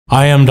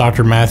I am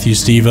Dr. Matthew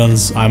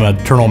Stevens. I'm an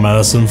internal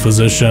medicine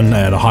physician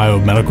at Ohio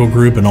Medical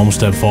Group in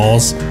Olmsted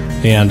Falls,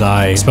 and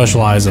I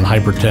specialize in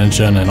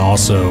hypertension and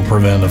also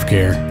preventive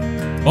care.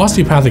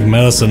 Osteopathic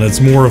medicine,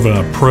 it's more of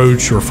an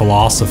approach or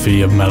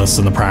philosophy of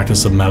medicine, the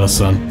practice of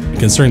medicine,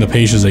 considering the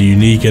patient as a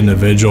unique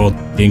individual,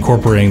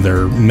 incorporating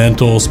their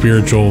mental,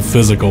 spiritual,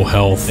 physical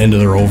health into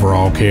their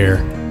overall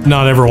care.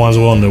 Not everyone's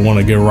willing to want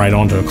to go right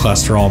onto a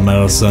cholesterol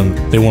medicine.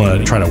 They want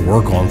to try to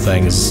work on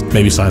things,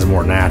 maybe in a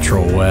more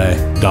natural way.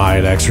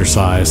 Diet,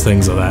 exercise,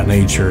 things of that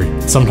nature.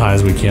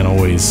 Sometimes we can't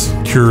always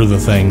cure the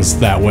things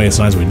that way.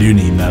 Sometimes we do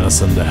need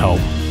medicine to help.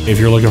 If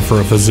you're looking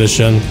for a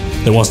physician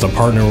that wants to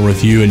partner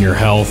with you in your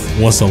health,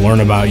 wants to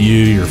learn about you,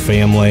 your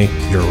family,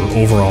 your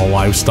overall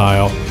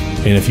lifestyle,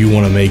 and if you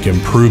want to make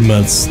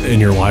improvements in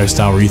your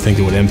lifestyle where you think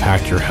it would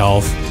impact your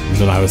health,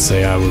 then I would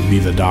say I would be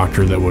the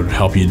doctor that would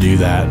help you do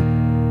that.